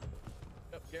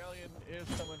 Yep, galleon is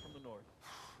coming from the north.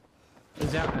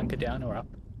 Is our anchor down or up?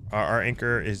 Our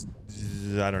anchor is,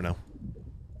 I don't know.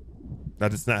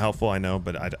 That is not helpful, I know,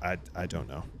 but I don't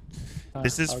know.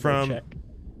 This is I'll go from. check.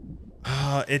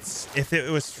 It's if it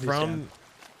was down.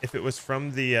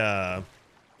 from the.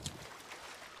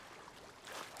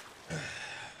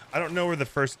 I don't know where the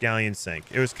first galleon sank.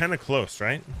 It was kind of close,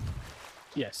 right?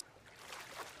 Yes.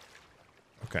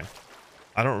 Okay.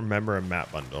 I don't remember a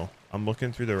map bundle. I'm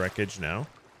looking through the wreckage now.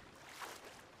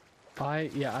 I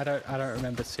don't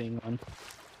remember seeing one.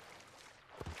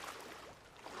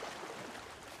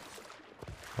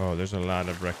 Oh, there's a lot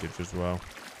of wreckage as well.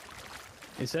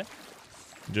 Is there?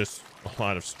 Just a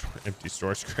lot of empty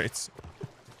storage crates.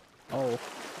 Oh.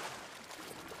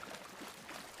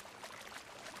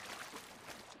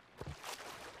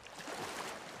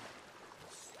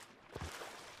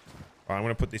 Oh, I'm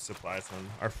gonna put these supplies on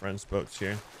our friend's boats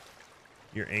here.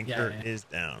 Your anchor Yeah. is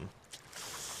down.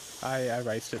 I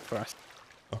raised it for us.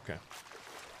 Okay.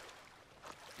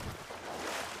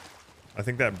 I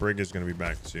think that brig is gonna be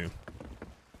back too.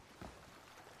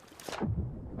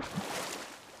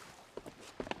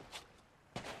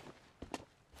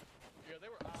 Yeah, they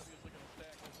were obviously going to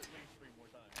stack this at least 3 more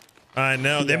times. I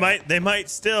know they might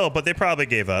still, but they probably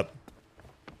gave up.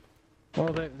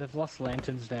 Well, they've lost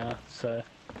lanterns now, so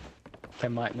they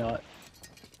might not.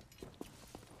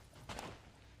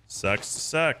 Sucks to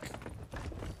suck.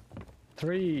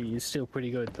 3 is still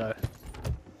pretty good, though.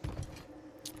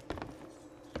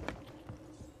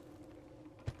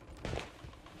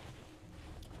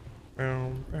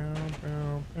 Boom, boom,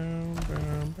 boom, boom,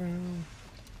 boom, boom.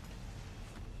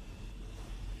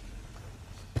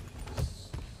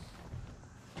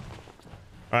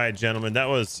 All right, gentlemen, that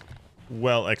was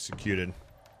well executed.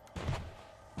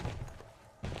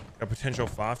 A potential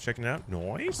FOF checking it out.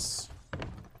 Nice.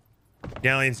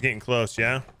 Galleon's getting close,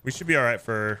 yeah? We should be all right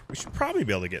we should probably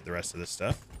be able to get the rest of this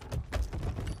stuff.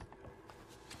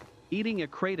 Eating a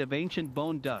crate of ancient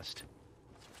bone dust.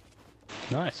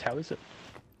 Nice. How is it?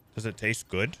 Does it taste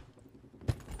good?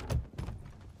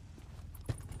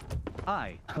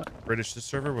 British, the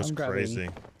server was I'm grabbing- crazy.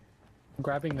 I'm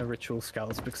grabbing the ritual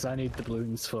skulls because I need the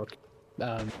balloons for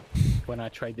when I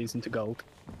trade these into gold.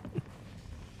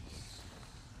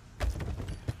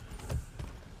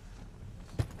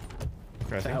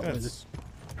 Okay, I think That was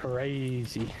that's...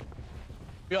 crazy.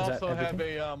 We Is that also have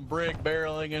everything? a brig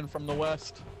barreling in from the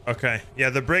west. Okay. Yeah,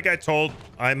 the brig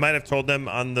I might have told them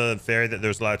on the ferry that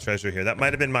there's a lot of treasure here. That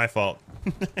might have been my fault.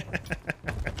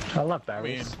 I love I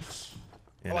mean, barrels.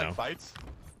 You I know, like fights.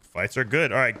 fights are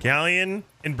good. All right, Galleon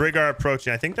and brig are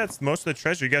approaching. I think that's most of the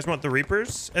treasure. You guys want the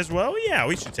Reapers as well? Yeah,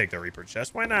 we should take the Reaper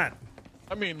chest. Why not?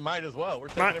 I mean, might as well. We're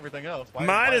taking Might- everything else.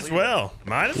 Might as well.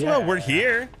 Might as well. We're Yeah.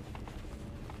 here.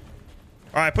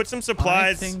 All right, put some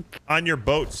supplies think- on your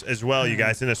boats as well, you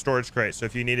guys, in a storage crate. So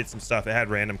if you needed some stuff, it had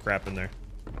random crap in there.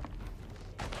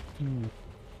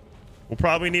 We'll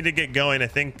probably need to get going. I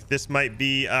think this might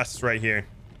be us right here.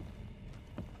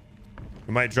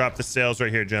 We might drop the sails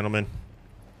right here, gentlemen.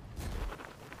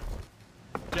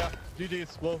 Yeah,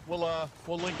 GG's.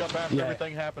 We'll link up after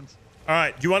everything happens. All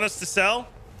right. Do you want us to sell?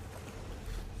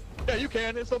 Yeah, you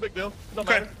can. It's no big deal. Don't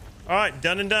Okay. matter. All right.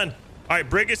 Done and done. All right.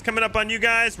 Brig is coming up on you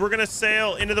guys. We're gonna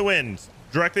sail into the wind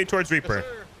directly towards Reaper. Yes,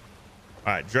 sir.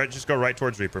 All right. Just go right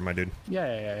towards Reaper, my dude.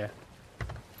 Yeah.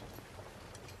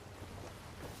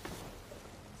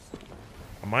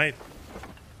 I might.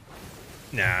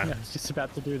 Nah. I was just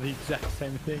about to do the exact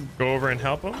same thing. Go over and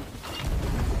help him.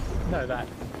 No, that.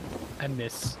 And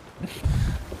this.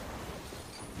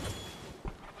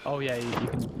 Oh yeah,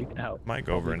 you can help. Might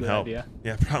go over Probably and good help. idea.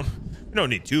 Yeah, probably. We don't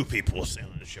need two people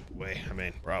sailing the ship away. I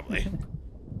mean, probably.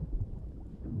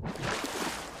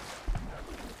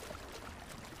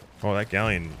 Oh, that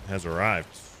galleon has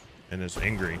arrived and is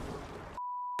angry.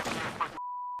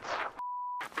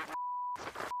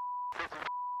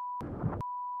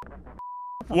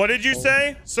 What did you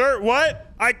say, sir?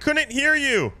 What? I couldn't hear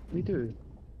you. We do.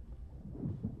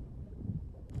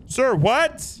 Sir,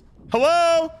 what?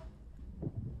 Hello?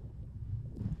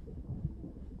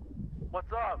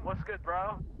 What's up? What's good,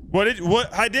 bro? What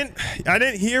I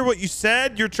didn't hear what you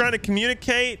said. You're trying to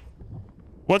communicate.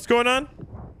 What's going on?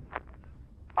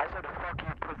 I said fuck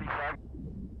you, pussy fuck.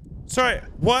 Sorry,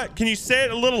 what? Can you say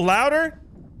it a little louder?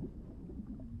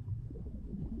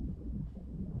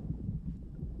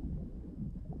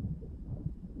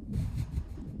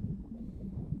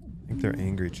 I think they're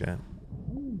angry, chat.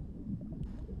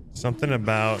 Something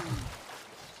about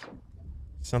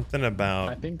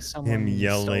I think someone him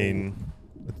yelling.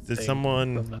 Did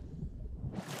someone?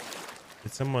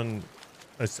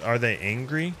 Are they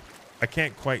angry? I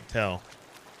can't quite tell.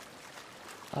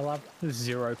 I love the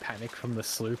zero panic from the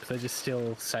sloop. They're just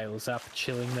still sails up,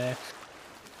 chilling there.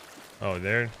 Oh,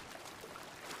 they're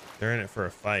in it for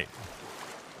a fight.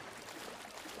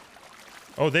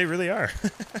 Oh, they really are.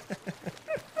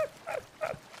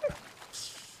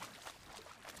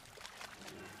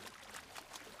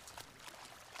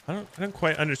 I don't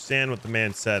quite understand what the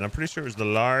man said. I'm pretty sure it was the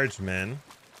large men.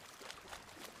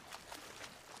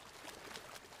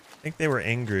 I think they were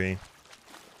angry.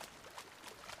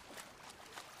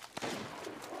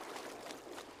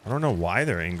 I don't know why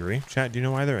they're angry. Chat, do you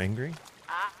know why they're angry?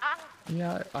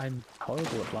 Yeah, I'm horrible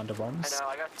at blunderbombs, I know,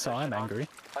 I got so I'm angry.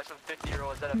 Like some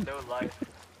 50-year-olds that have no life,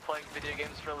 playing video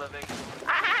games for a living.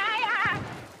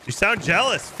 You sound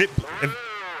jealous.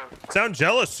 Sound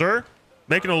jealous, sir.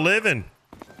 Making a living.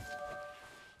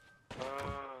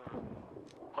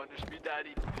 Punish me,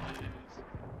 daddy, please.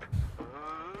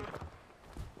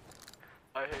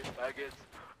 I hate faggots.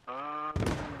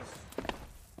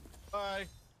 Bye.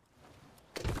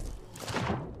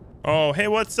 Oh, hey,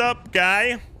 what's up,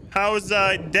 guy? How's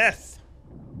death,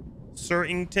 Sir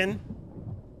Ington?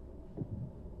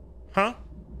 Huh?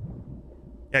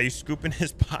 Yeah, you scooping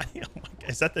his body? Oh my God.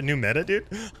 Is that the new meta, dude?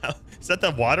 Is that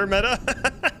the water meta?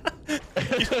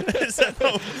 is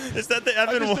that the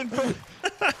Evan?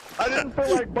 I didn't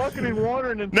feel like bucketing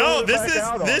water and then No, throwing it back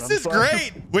out on this him, is so-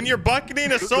 great. When you're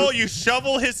bucketing a soul, you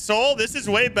shovel his soul. This is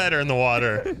way better in the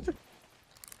water.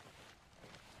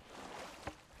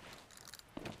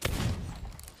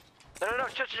 No,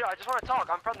 chill. I just want to talk.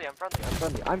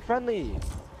 I'm friendly.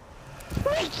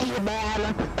 Thank you,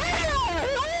 man.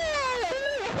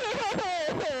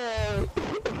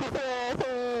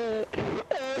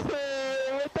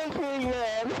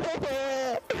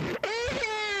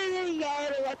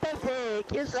 What the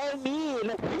fuck? You're so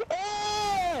mean.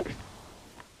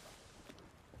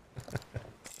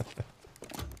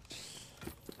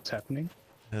 What's happening?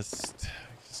 Just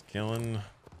killing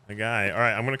a guy. All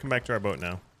right, I'm gonna come back to our boat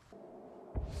now.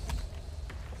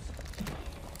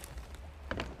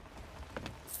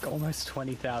 Almost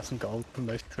 20,000 gold from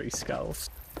those 3 skulls.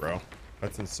 Bro,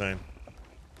 that's insane.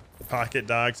 Pocket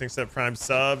Dog, thanks for that prime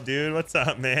sub, dude. What's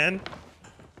up, man?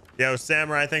 Yo,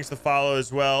 Samurai, thanks for the follow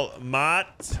as well.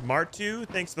 Martu,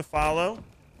 thanks for the follow.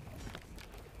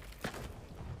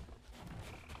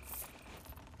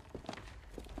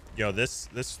 Yo, this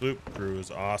sloop crew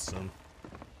is awesome.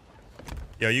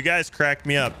 Yo, you guys cracked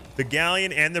me up. The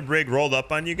galleon and the brig rolled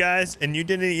up on you guys, and you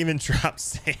didn't even drop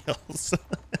sails.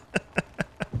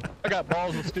 I got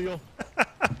balls of steel.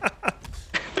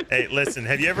 Hey, listen,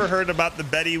 have you ever heard about the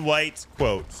Betty White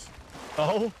quote?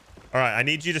 Oh? All right, I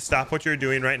need you to stop what you're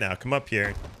doing right now. Come up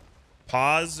here.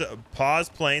 Pause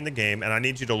playing the game, and I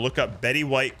need you to look up Betty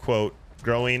White quote,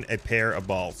 growing a pair of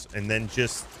balls, and then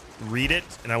just read it,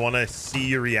 and I want to see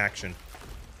your reaction.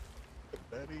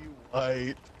 Betty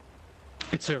White.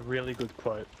 It's a really good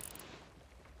quote.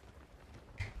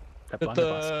 That The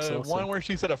blunderbuss is awesome. one where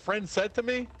she said, a friend said to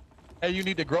me, hey, you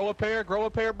need to grow a pair,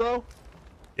 bro.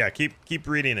 Yeah, keep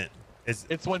reading it.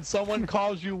 It's when someone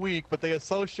calls you weak, but they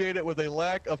associate it with a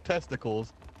lack of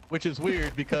testicles, which is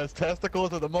weird because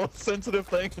testicles are the most sensitive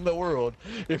thing in the world.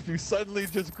 If you suddenly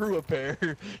just grew a pair,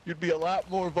 you'd be a lot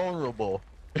more vulnerable.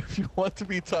 If you want to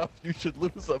be tough, you should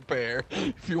lose a pair.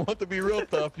 If you want to be real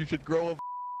tough, you should grow a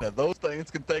and those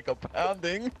things can take a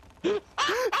pounding.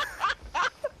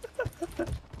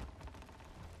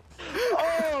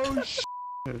 Oh,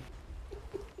 shit.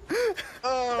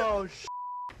 Oh, shit.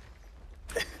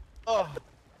 Oh,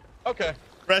 okay.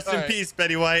 Rest All in right. peace,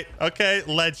 Betty White. Okay,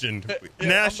 legend. Yeah,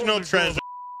 National I'm going to treasure.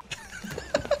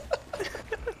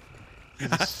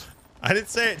 I didn't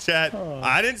say it, Chad. Oh.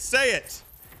 I didn't say it.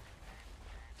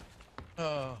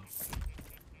 Oh.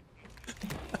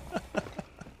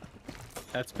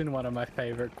 That's been one of my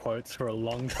favorite quotes for a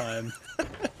long time.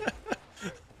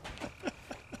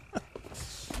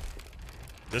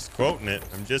 Just quoting it.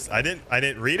 I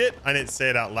didn't read it. I didn't say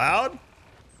it out loud.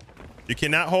 You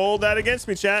cannot hold that against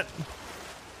me, chat.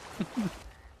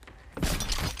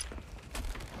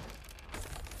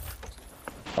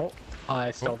 Oh,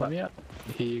 I stole them yet.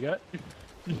 Here you go.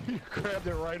 You grabbed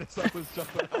it right as I was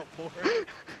jumping out for it.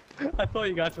 I thought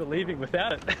you guys were leaving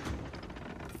without it.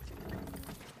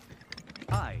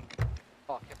 Hi.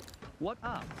 Fuck. What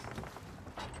up?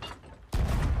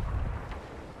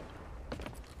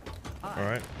 All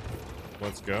right,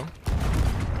 let's go.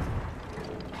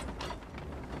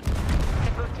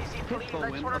 HitboTC, please. I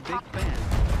just HitboTC, a want to big talk. fan.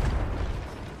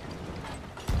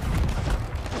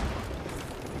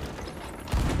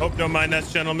 Oh, don't mind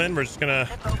us, gentlemen. We're just gonna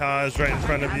pause right in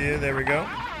front of you. There we go.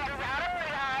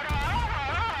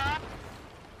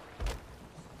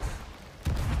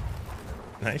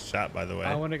 Nice shot, by the way.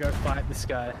 I want to go fight this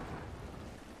guy.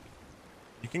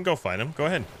 You can go fight him. Go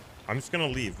ahead. I'm just gonna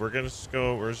leave. We're just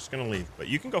gonna leave. But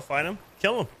you can go fight him.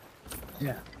 Kill him.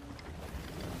 Yeah.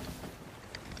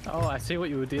 Oh, I see what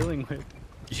you were dealing with.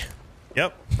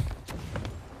 Yep.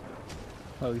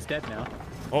 Oh, he's dead now.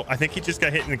 Oh, I think he just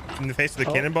got hit in the face with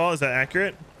the Oh. cannonball. Is that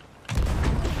accurate?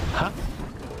 Huh?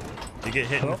 Did you get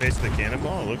hit in the face with the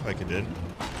cannonball? It looked like it did.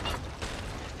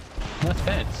 That's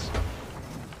fence.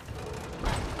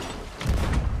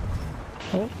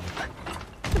 Oh.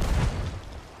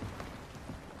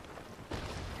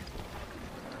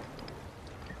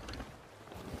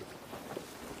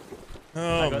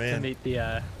 Oh I got to man, meet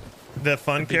the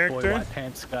fun big boy character. white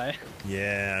pants guy.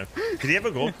 Yeah. Did he have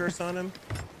a gold curse on him?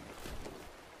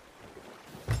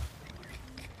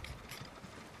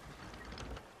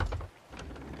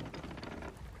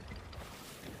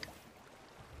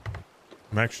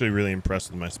 I'm actually really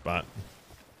impressed with my spot.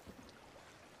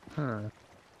 Huh.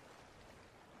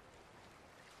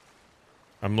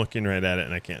 I'm looking right at it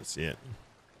and I can't see it.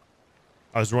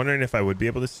 I was wondering if I would be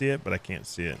able to see it, but I can't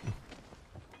see it.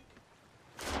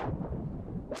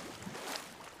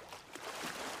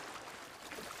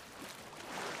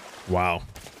 Wow.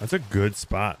 That's a good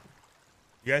spot.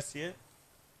 You guys see it?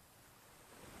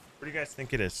 What do you guys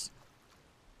think it is?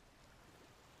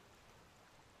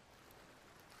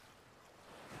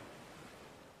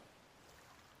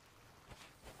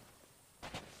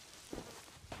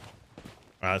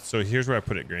 So here's where I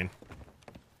put it, Green.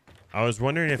 I was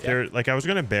wondering if they're like, I was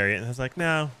gonna bury it, and I was like,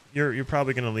 no, you're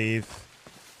probably gonna leave.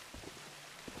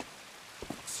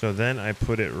 So then I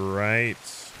put it right,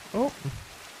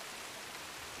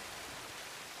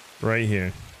 right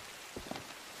here.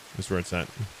 This is where it's at.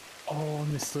 Oh,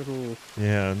 and this little.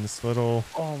 Yeah, and this little,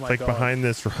 Oh my it's like god. behind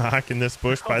this rock and this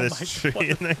bush by Oh this my tree, God,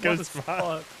 and that what goes a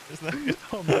spot. Isn't that good?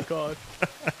 Oh my god.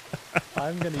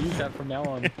 I'm gonna use that from now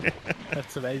on.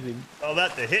 That's amazing. Oh,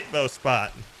 that's the hitbo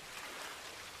spot.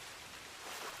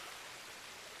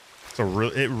 So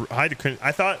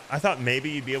I thought maybe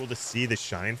you'd be able to see the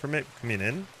shine from it coming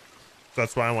in. So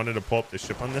that's why I wanted to pull up the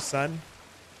ship on this side.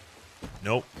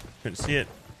 Nope, couldn't see it.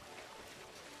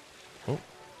 Oh,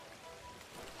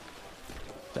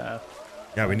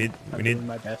 yeah, we need I'm doing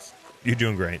my best. You're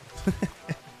doing great.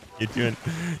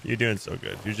 you're doing so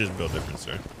good. You just built different,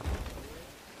 sir.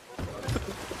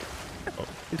 Oh,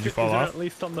 did you fall Is it off? at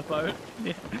least on the boat?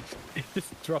 Yeah. It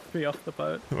just dropped me off the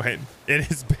boat. Wait,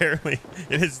 it is barely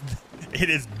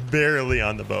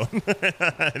on the boat.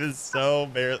 It is so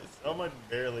much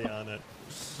barely on it.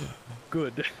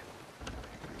 Good.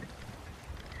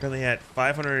 Currently at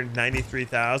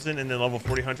 593,000, and then level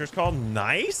 40 Hunter's Call.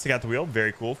 Nice. I got the wheel.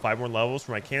 Very cool. 5 more levels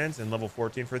for my cannons and level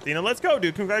 14 for Athena. Let's go,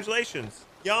 dude. Congratulations.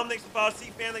 Yum, thanks to follow.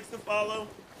 C-Fan, thanks to follow.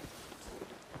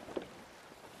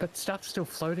 But stuff's still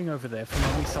floating over there from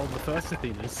when we sold the first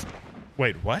Athenas.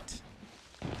 Wait, what?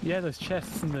 Yeah, those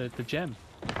chests and the gem.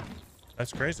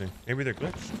 That's crazy. Maybe they're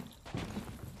glitched.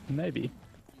 Maybe.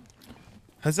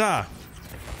 Huzzah.